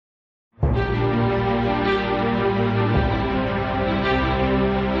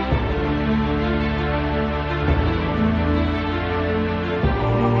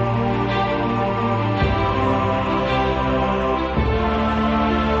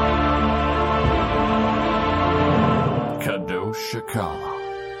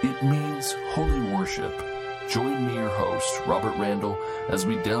Mishpachah. It means holy worship. Join me, your host, Robert Randall, as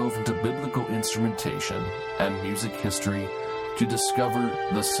we delve into biblical instrumentation and music history to discover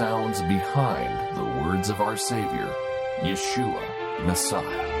the sounds behind the words of our Savior, Yeshua,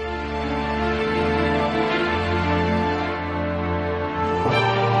 Messiah.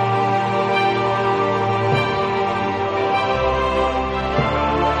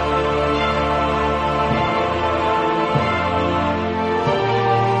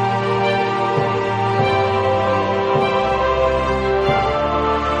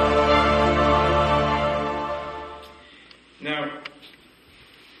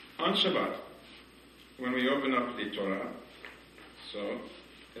 Shabbat, when we open up the Torah, so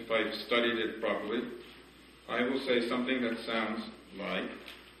if I've studied it properly, I will say something that sounds like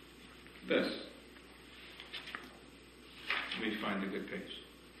this. Let me find a good page.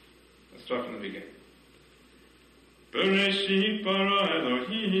 Let's start from the beginning. Bereshit bara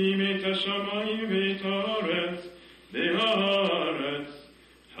Elohim et hashamayim v'et haaretz be'haaretz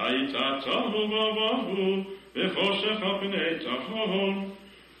hayta tahu v'vahu v'choshech al pnei tahor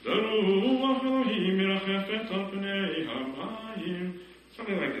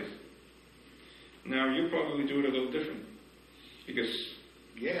something like this. Now, you probably do it a little different. Because...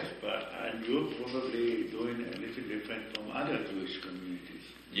 Yes, but you're probably doing a little different from other Jewish communities.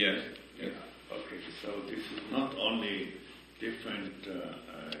 Yes. Yeah. Okay, so this is not only different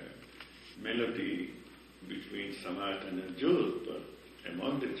melody between Samaritan and Jews, but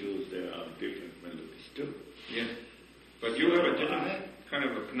among the Jews there are different melodies too. Yes. But you have a different kind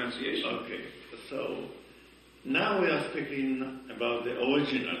of a pronunciation. Okay, so now we are speaking about the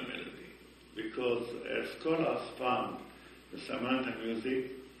original melody, because scholars found the Samaritan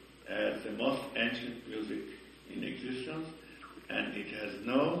music as the most ancient music in existence, and it has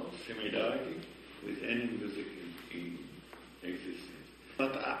no similarity with any music in existence.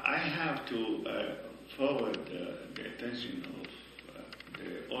 But I have to forward the attention of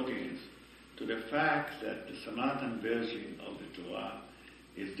the audience to the fact that the Samaritan version of the Torah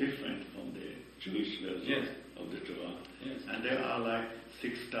is different from the Jewish version of the Torah. Yes. And there are like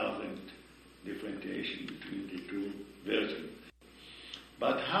 6,000 differentiations between the two versions.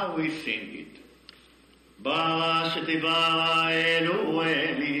 But how we sing it? Bara shetiva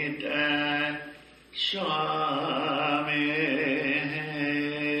Elohim et shamehem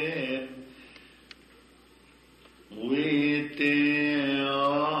with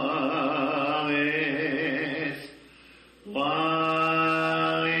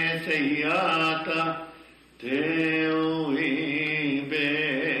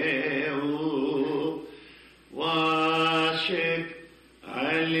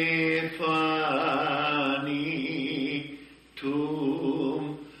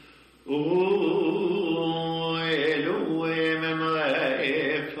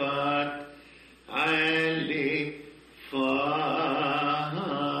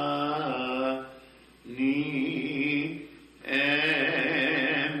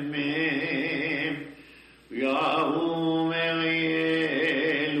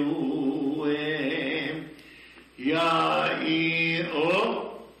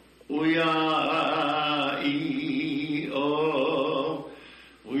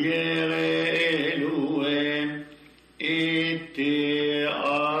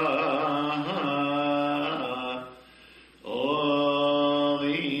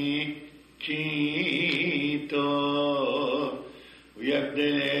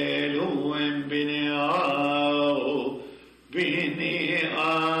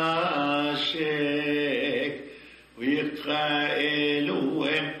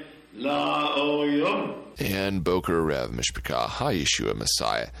And Boker Rev Mishpachah, Yeshua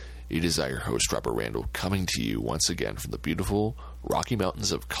Messiah. It is I, your host, Robert Randall, coming to you once again from the beautiful Rocky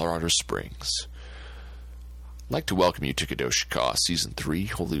Mountains of Colorado Springs. I'd like to welcome you to Kadosh Shikah, Season 3,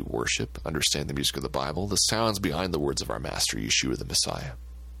 Holy Worship, Understand the Music of the Bible, the sounds behind the words of our Master, Yeshua the Messiah.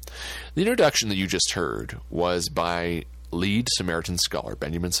 The introduction that you just heard was by lead Samaritan scholar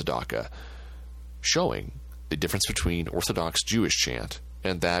Benjamin Sadaka, showing the difference between Orthodox Jewish chant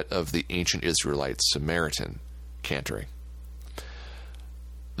and that of the ancient Israelite Samaritan cantering.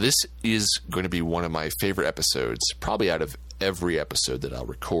 This is going to be one of my favorite episodes, probably out of every episode that I'll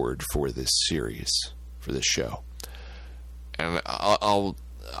record for this series, for this show. And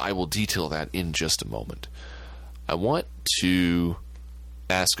I will detail that in just a moment. I want to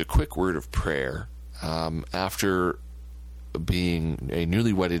ask a quick word of prayer after being a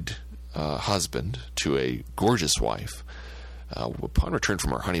newly wedded husband to a gorgeous wife. Upon return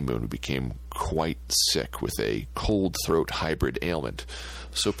from our honeymoon, we became quite sick with a cold throat hybrid ailment.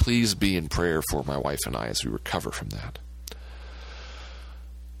 So please be in prayer for my wife and I as we recover from that.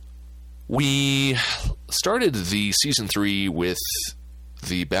 We started the season 3 with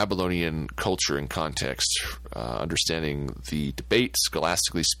the Babylonian culture and context, understanding the debate,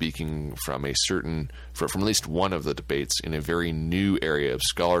 scholastically speaking, from at least one of the debates in a very new area of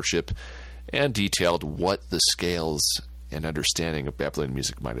scholarship, and detailed what the scales and understanding of Babylonian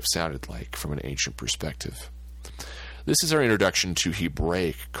music might have sounded like from an ancient perspective. This is our introduction to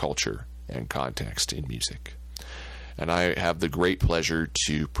Hebraic culture and context in music. And I have the great pleasure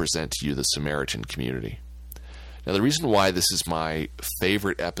to present to you the Samaritan community. Now, the reason why this is my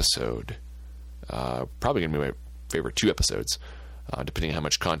favorite episode, probably going to be my favorite 2 episodes, depending on how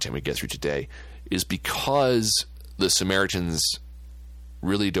much content we get through today, is because the Samaritans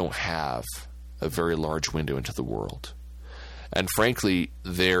really don't have a very large window into the world. And frankly,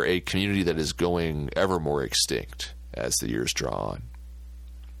 they're a community that is going ever more extinct as the years draw on.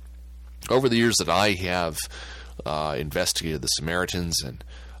 Over the years that I have investigated the Samaritans and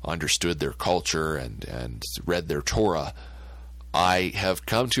understood their culture and read their Torah, I have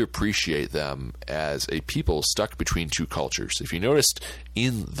come to appreciate them as a people stuck between 2 cultures. If you noticed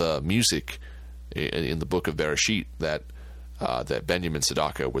in the music in the book of Bereshit that Benjamin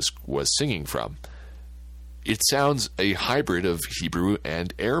Sadaka was singing from, it sounds a hybrid of Hebrew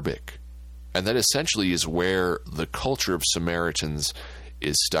and Arabic. And that essentially is where the culture of Samaritans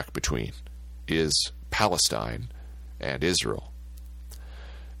is stuck between, is Palestine and Israel.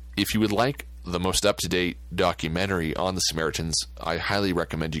 If you would like the most up-to-date documentary on the Samaritans, I highly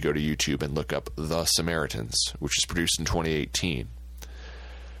recommend you go to YouTube and look up The Samaritans, which was produced in 2018.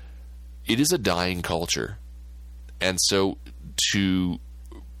 It is a dying culture. And so to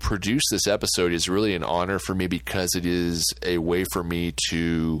produce this episode is really an honor for me, because it is a way for me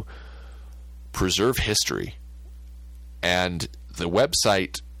to preserve history. And the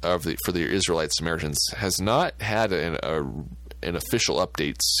website for the Israelite Samaritans has not had an official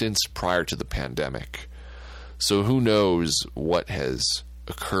update since prior to the pandemic. So who knows what has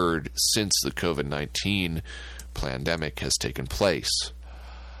occurred since the COVID-19 pandemic has taken place.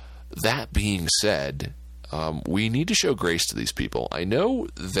 That being said, we need to show grace to these people. I know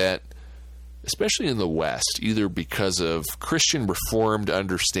that, especially in the West, either because of Christian Reformed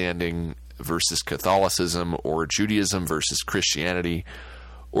understanding versus Catholicism, or Judaism versus Christianity,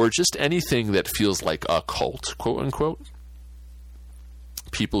 or just anything that feels like a cult, quote unquote,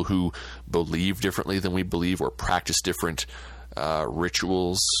 people who believe differently than we believe or practice different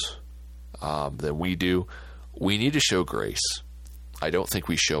rituals than we do, we need to show grace. I don't think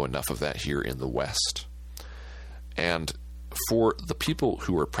we show enough of that here in the West. And for the people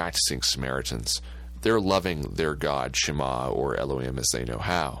who are practicing Samaritans, they're loving their God, Shema, or Elohim, as they know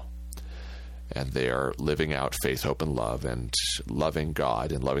how. And they are living out faith, hope, and love, and loving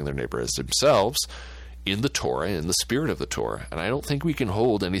God and loving their neighbor as themselves in the Torah, in the spirit of the Torah. And I don't think we can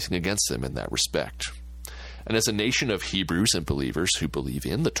hold anything against them in that respect. And as a nation of Hebrews and believers who believe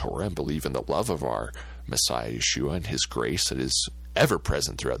in the Torah and believe in the love of our Messiah Yeshua and his grace that is ever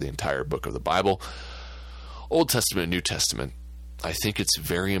present throughout the entire book of the Bible, Old Testament and New Testament, I think it's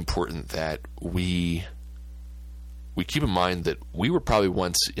very important that we keep in mind that we were probably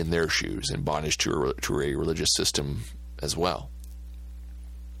once in their shoes, in bondage to a religious system as well.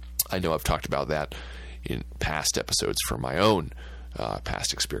 I know I've talked about that in past episodes from my own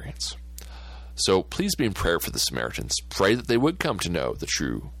past experience. So please be in prayer for the Samaritans. Pray that they would come to know the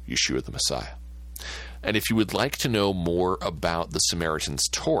true Yeshua the Messiah. And if you would like to know more about the Samaritans'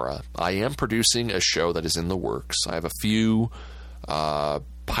 Torah, I am producing a show that is in the works. I have a few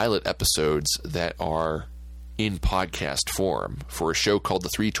pilot episodes that are in podcast form for a show called The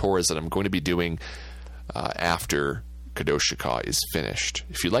 3 Torahs that I'm going to be doing after Kadosh Shakah is finished.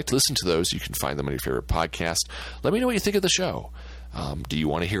 If you'd like to listen to those, you can find them on your favorite podcast. Let me know what you think of the show. Do you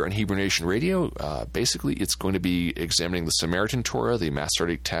want to hear it on Hebrew Nation Radio? Basically, it's going to be examining the Samaritan Torah, the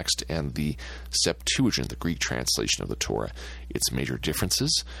Masoretic text, and the Septuagint, the Greek translation of the Torah, its major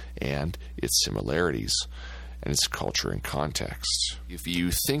differences and its similarities, and its culture and context. If you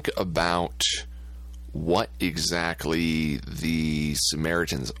think about what exactly the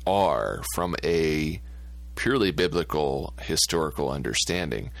Samaritans are from a purely biblical, historical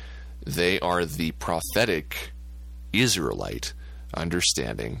understanding, they are the prophetic Israelite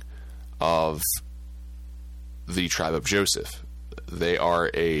understanding of the tribe of Joseph. They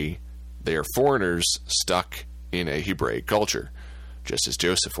are foreigners stuck in a Hebraic culture, just as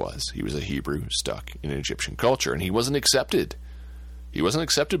Joseph was. He was a Hebrew stuck in an Egyptian culture, and he wasn't accepted. He wasn't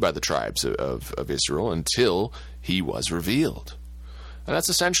accepted by the tribes of Israel until he was revealed. And that's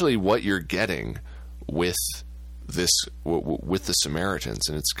essentially what you're getting with the Samaritans,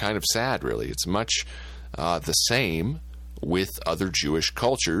 and it's kind of sad, really. It's much the same with other Jewish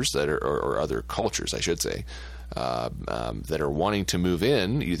cultures that are, or other cultures, I should say, that are wanting to move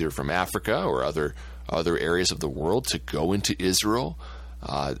in, either from Africa or other areas of the world, to go into Israel.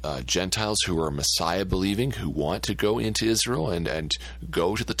 Gentiles who are Messiah believing, who want to go into Israel and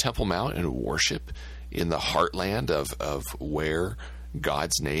go to the Temple Mount and worship in the heartland of where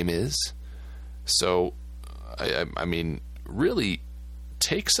God's name is. So, I mean, really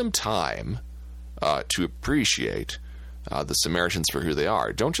take some time to appreciate the Samaritans for who they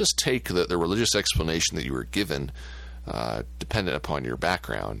are. Don't just take the religious explanation that you were given, dependent upon your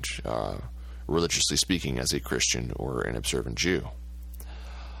background, religiously speaking, as a Christian or an observant Jew.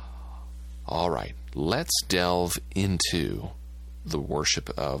 All right, let's delve into the worship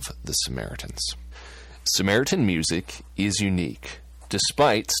of the Samaritans. Samaritan music is unique,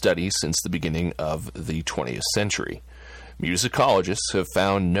 despite studies since the beginning of the 20th century. Musicologists have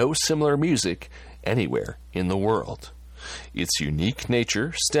found no similar music anywhere in the world. Its unique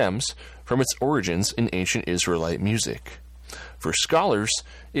nature stems from its origins in ancient Israelite music. For scholars,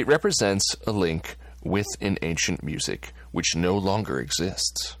 it represents a link with an ancient music which no longer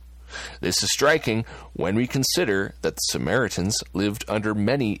exists. This is striking when we consider that the Samaritans lived under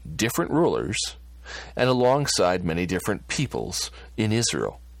many different rulers and alongside many different peoples in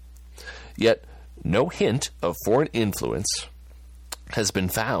Israel. Yet, no hint of foreign influence has been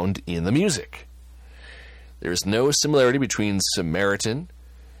found in the music. There is no similarity between Samaritan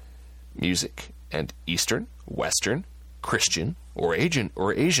music and Eastern, Western, Christian, or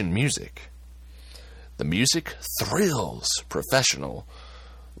Asian music. The music thrills professional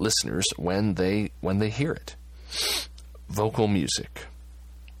listeners when they hear it. Vocal music.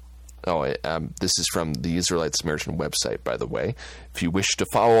 This is from the Israelite Samaritan website, by the way. If you wish to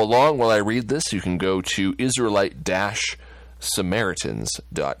follow along while I read this, you can go to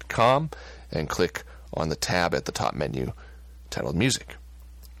Israelite-Samaritans.com and click on the tab at the top menu titled Music.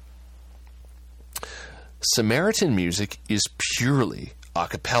 Samaritan music is purely a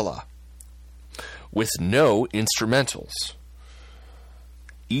cappella, with no instrumentals.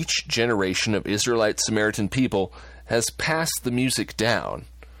 Each generation of Israelite Samaritan people has passed the music down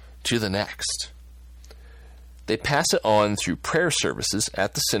to the next. They pass it on through prayer services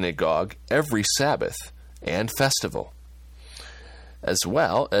at the synagogue every Sabbath and festival, as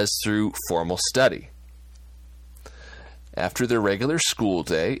well as through formal study. After their regular school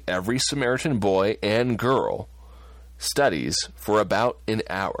day, every Samaritan boy and girl studies for about an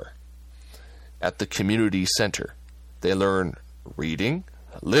hour. At the community center, they learn reading,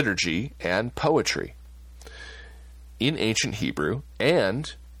 liturgy, and poetry in ancient Hebrew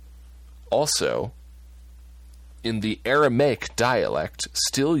and also in the Aramaic dialect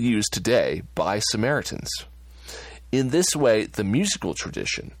still used today by Samaritans. In this way, the musical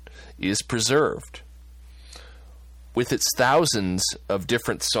tradition is preserved. With its thousands of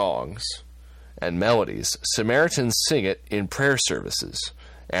different songs and melodies, Samaritans sing it in prayer services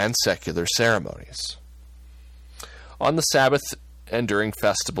and secular ceremonies, on the Sabbath and during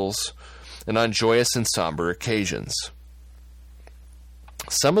festivals, and on joyous and somber occasions.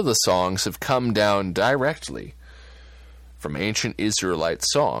 Some of the songs have come down directly from ancient Israelite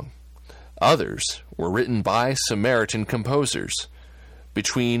song. Others were written by Samaritan composers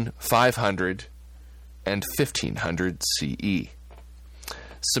between 500 and 1500 CE.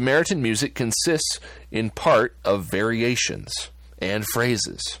 Samaritan music consists in part of variations and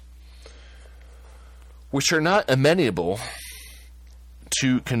phrases, which are not amenable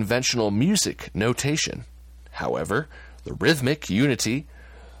to conventional music notation. However, the rhythmic unity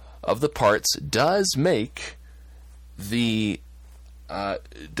of the parts does make the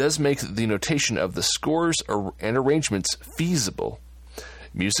notation of the scores and arrangements feasible.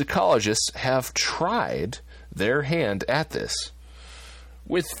 Musicologists have tried their hand at this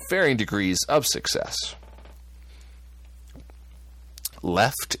with varying degrees of success.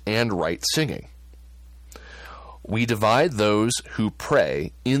 Left and right singing. We divide those who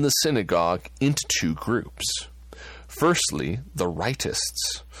pray in the synagogue into two groups. Firstly, the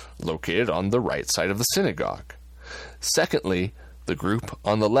rightists, located on the right side of the synagogue. Secondly, the group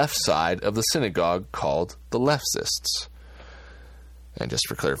on the left side of the synagogue called the leftists. And just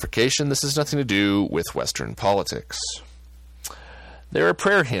for clarification, this has nothing to do with Western politics. There are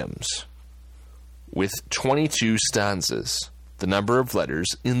prayer hymns with 22 stanzas, the number of letters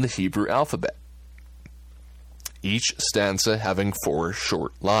in the Hebrew alphabet, each stanza having 4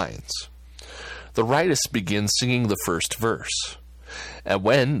 short lines. The rightists begin singing the first verse, and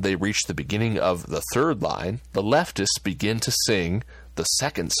when they reach the beginning of the third line, the leftists begin to sing the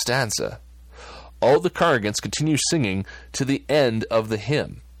second stanza. All the congregants continue singing to the end of the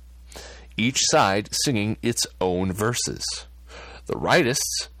hymn. each side singing its own verses. The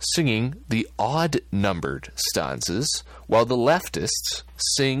rightists singing the odd-numbered stanzas, while the leftists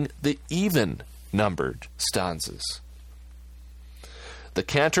sing the even-numbered stanzas. The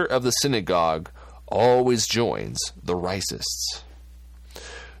cantor of the synagogue always joins the rightists.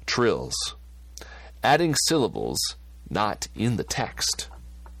 Trills, adding syllables not in the text.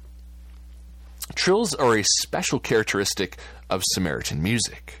 Trills are a special characteristic of Samaritan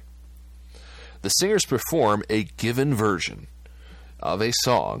music. The singers perform a given version of a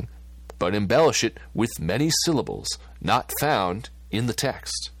song, but embellish it with many syllables not found in the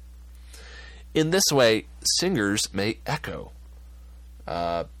text. In this way, singers may echo.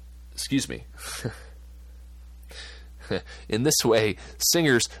 In this way,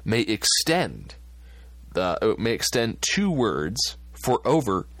 singers may extend two words for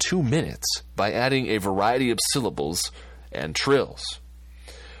over 2 minutes by adding a variety of syllables and trills.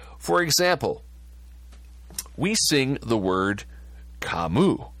 For example, we sing the word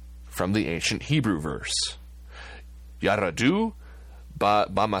kamu from the ancient Hebrew verse. Yaradu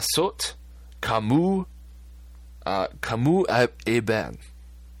bamasot kamu eben.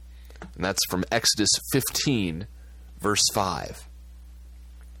 And that's from Exodus 15, verse 5.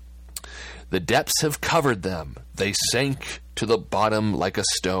 The depths have covered them. They sank to the bottom like a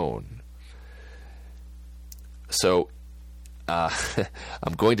stone. So,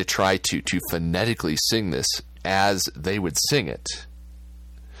 I'm going to try to phonetically sing this as they would sing it.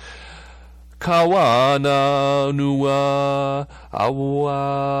 Kawana nua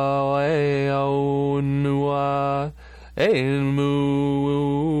awa nua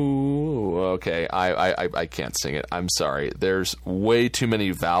Okay, I can't sing it. I'm sorry. There's way too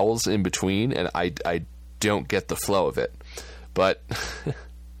many vowels in between, and I don't get the flow of it. But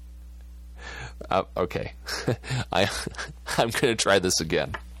okay, I'm going to try this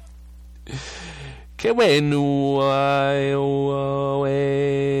again.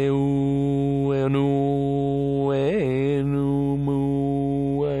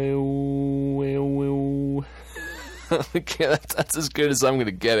 Okay, that's as good as I'm going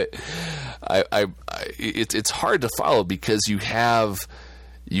to get it. It's hard to follow because you have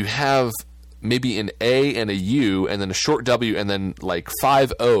maybe an A and a U and then a short W and then like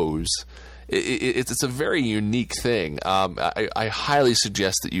 5 O's. It's a very unique thing. I highly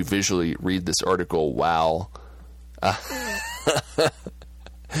suggest that you visually read this article while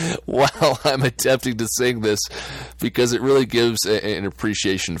I'm attempting to sing this, because it really gives an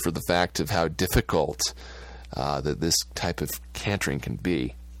appreciation for the fact of how difficult that this type of cantering can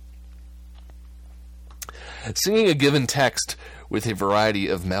be. Singing a given text with a variety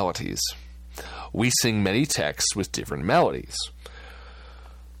of melodies. We sing many texts with different melodies,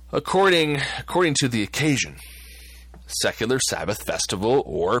 according to the occasion, secular Sabbath festival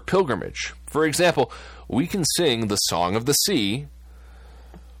or pilgrimage. For example, we can sing the Song of the Sea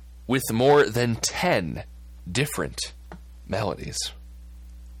with more than 10 different melodies.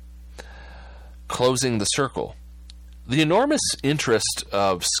 Closing the circle. The enormous interest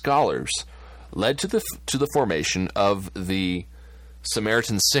of scholars led to the formation of the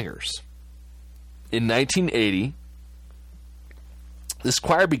Samaritan Singers. In 1980, this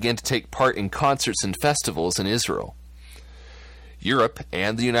choir began to take part in concerts and festivals in Israel, Europe,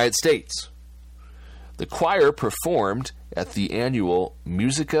 and the United States. The choir performed at the annual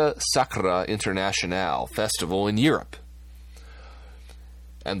Musica Sacra Internationale Festival in Europe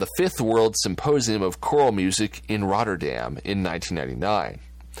and the Fifth World Symposium of Choral Music in Rotterdam in 1999.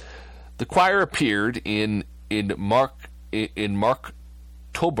 The choir appeared in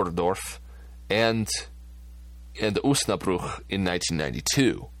Marktoberdorf and Osnabrück in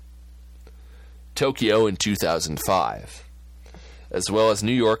 1992, Tokyo in 2005, as well as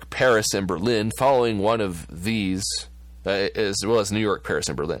New York, Paris, and Berlin. Following one of these, a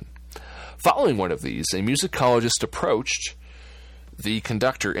musicologist approached the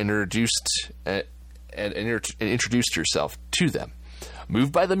conductor and introduced herself to them.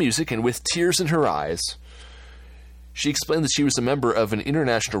 Moved by the music and with tears in her eyes, she explained that she was a member of an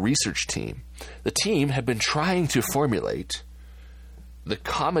international research team. The team had been trying to formulate the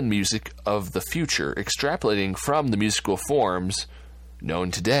common music of the future, extrapolating from the musical forms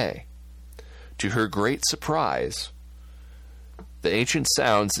known today. To her great surprise, the ancient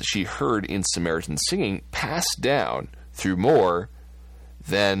sounds that she heard in Samaritan singing passed down through more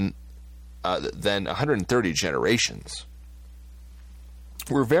than 130 generations,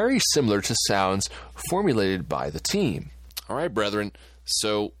 were very similar to sounds formulated by the team. All right, brethren,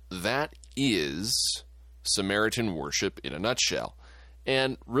 so that is Samaritan worship in a nutshell.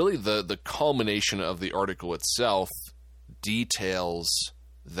 And really the culmination of the article itself details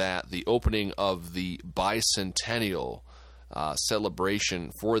that the opening of the bicentennial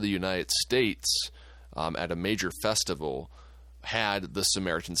celebration for the United States at a major festival had the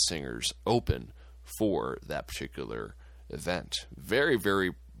Samaritan Singers open for that particular event. Very,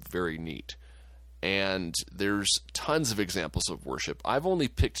 very, very neat. And there's tons of examples of worship. I've only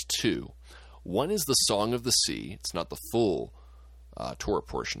picked two. One is the Song of the Sea. It's not the full Torah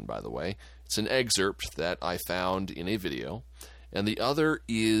portion, by the way. It's an excerpt that I found in a video. And the other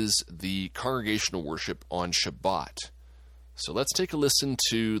is the congregational worship on Shabbat. So let's take a listen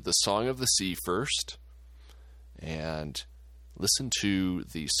to the Song of the Sea first, and listen to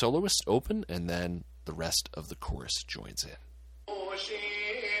the soloist open, and then the rest of the chorus joins in.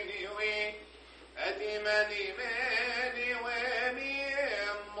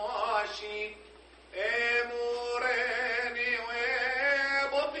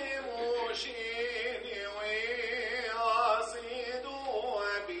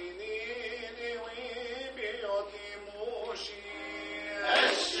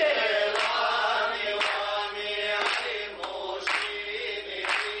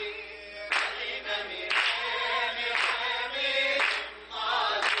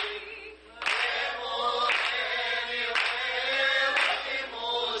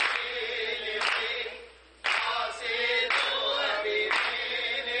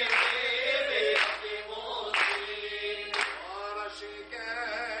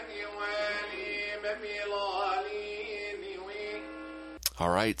 All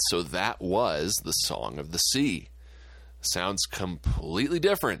right, so that was the Song of the Sea. Sounds completely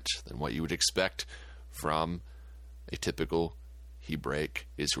different than what you would expect from a typical Hebraic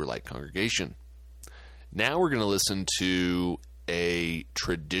Israelite congregation. Now we're going to listen to a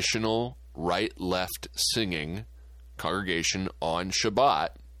traditional right-left singing congregation on Shabbat.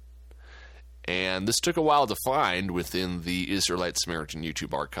 And this took a while to find within the Israelite Samaritan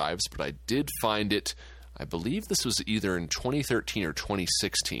YouTube archives, but I did find it. I believe this was either in 2013 or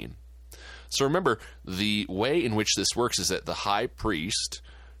 2016. So remember, the way in which this works is that the high priest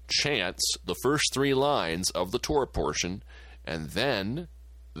chants the first three lines of the Torah portion, and then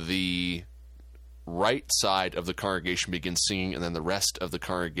the right side of the congregation begins singing, and then the rest of the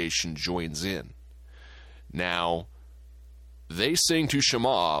congregation joins in. Now, they sing to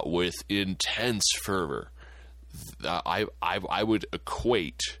Shema with intense fervor. I would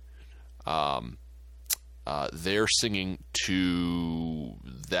equate their singing to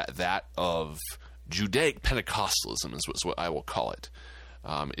that of Judaic Pentecostalism is what I will call it.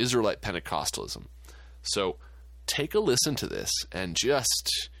 Israelite Pentecostalism. So take a listen to this and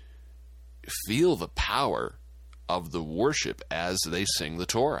just feel the power of the worship as they sing the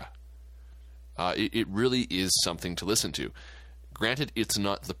Torah. It really is something to listen to. Granted, it's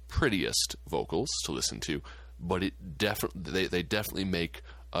not the prettiest vocals to listen to, but they definitely make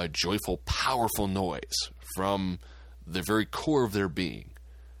a joyful, powerful noise from the very core of their being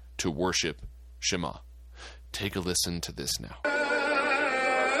to worship Shema. Take a listen to this now.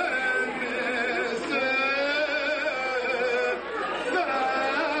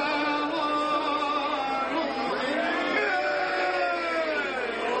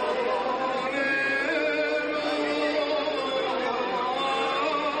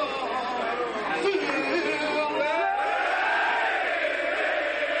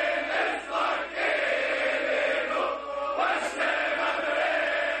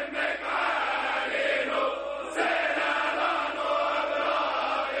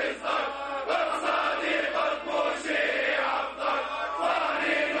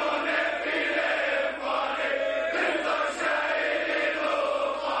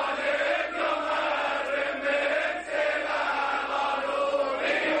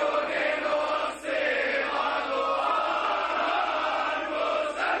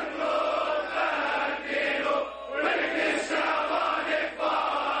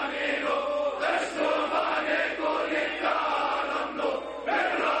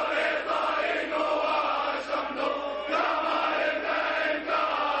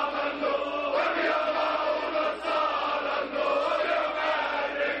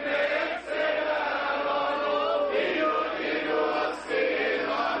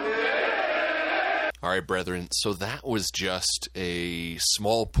 All right, brethren, so that was just a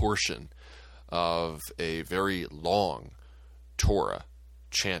small portion of a very long Torah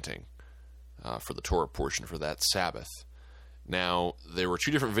chanting for the Torah portion for that Sabbath. Now, there were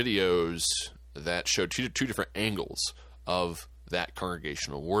two different videos that showed two different angles of that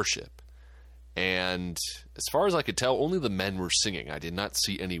congregational worship. And as far as I could tell, only the men were singing. I did not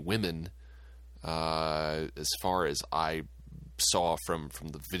see any women as far as I saw from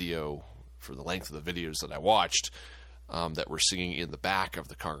the video, for the length of the videos that I watched. that were singing in the back of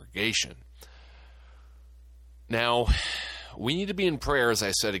the congregation. Now, we need to be in prayer, as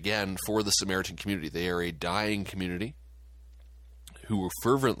I said again, for the Samaritan community. They are a dying community who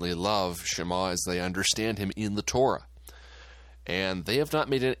fervently love Shema as they understand him in the Torah. And they have not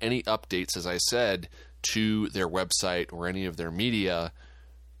made any updates, as I said, to their website or any of their media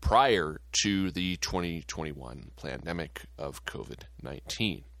prior to the 2021 pandemic of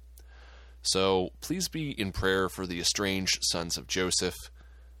COVID-19. So please be in prayer for the estranged sons of Joseph.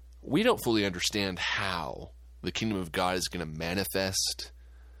 We don't fully understand how the kingdom of God is going to manifest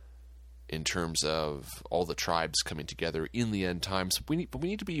in terms of all the tribes coming together in the end times. But we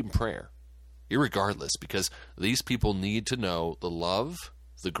need to be in prayer, irregardless, because these people need to know the love,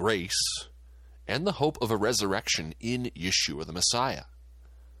 the grace, and the hope of a resurrection in Yeshua the Messiah.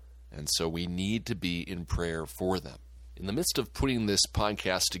 And so we need to be in prayer for them. In the midst of putting this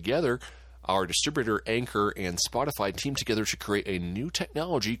podcast together, our distributor, Anchor, and Spotify teamed together to create a new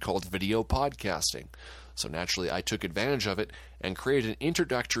technology called video podcasting. So naturally, I took advantage of it and created an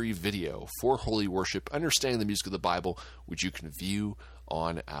introductory video for Holy Worship, Understanding the Music of the Bible, which you can view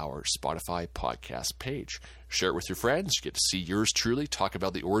on our Spotify podcast page. Share it with your friends. You get to see yours truly, talk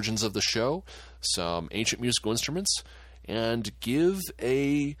about the origins of the show, some ancient musical instruments, and give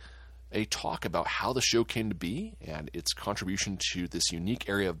a talk about how the show came to be and its contribution to this unique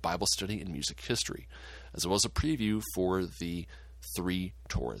area of Bible study and music history, as well as a preview for the 3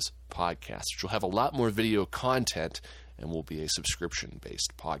 Torahs podcast, which will have a lot more video content and will be a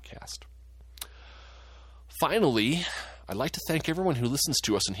subscription-based podcast. Finally, I'd like to thank everyone who listens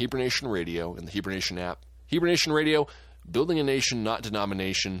to us on Hebrew Nation Radio and the Hebrew Nation app. Hebrew Nation Radio, building a nation, not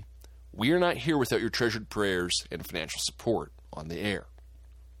denomination. We are not here without your treasured prayers and financial support on the air.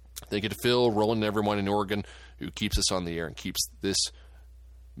 Thank you to Phil, Roland, and everyone in Oregon who keeps us on the air and keeps this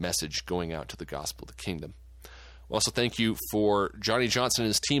message going out to the gospel of the kingdom. Also, thank you for Johnny Johnson and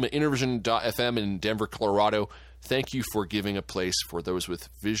his team at Intervision.fm in Denver, Colorado. Thank you for giving a place for those with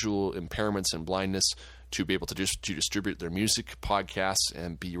visual impairments and blindness to be able to distribute their music, podcasts,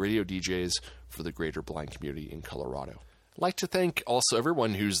 and be radio DJs for the greater blind community in Colorado. I'd like to thank also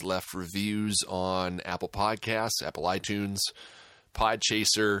everyone who's left reviews on Apple Podcasts, Apple iTunes,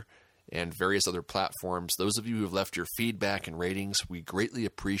 Podchaser, and various other platforms. Those of you who have left your feedback and ratings, we greatly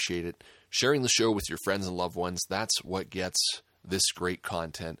appreciate it. Sharing the show with your friends and loved ones, that's what gets this great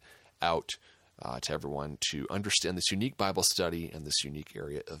content out to everyone to understand this unique Bible study and this unique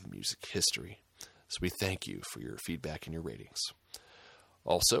area of music history. So we thank you for your feedback and your ratings.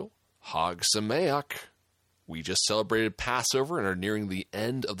 Also, Hag Sameach. We just celebrated Passover and are nearing the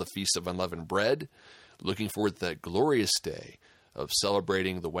end of the Feast of Unleavened Bread. Looking forward to that glorious day of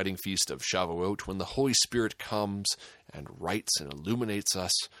celebrating the wedding feast of Shavuot, when the Holy Spirit comes and writes and illuminates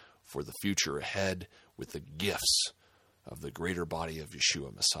us for the future ahead with the gifts of the greater body of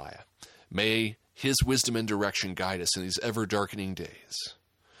Yeshua Messiah. May his wisdom and direction guide us in these ever-darkening days.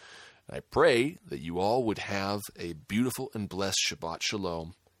 And I pray that you all would have a beautiful and blessed Shabbat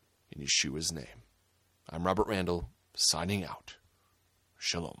Shalom in Yeshua's name. I'm Robert Randall, signing out.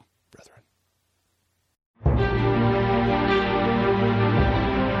 Shalom, brethren.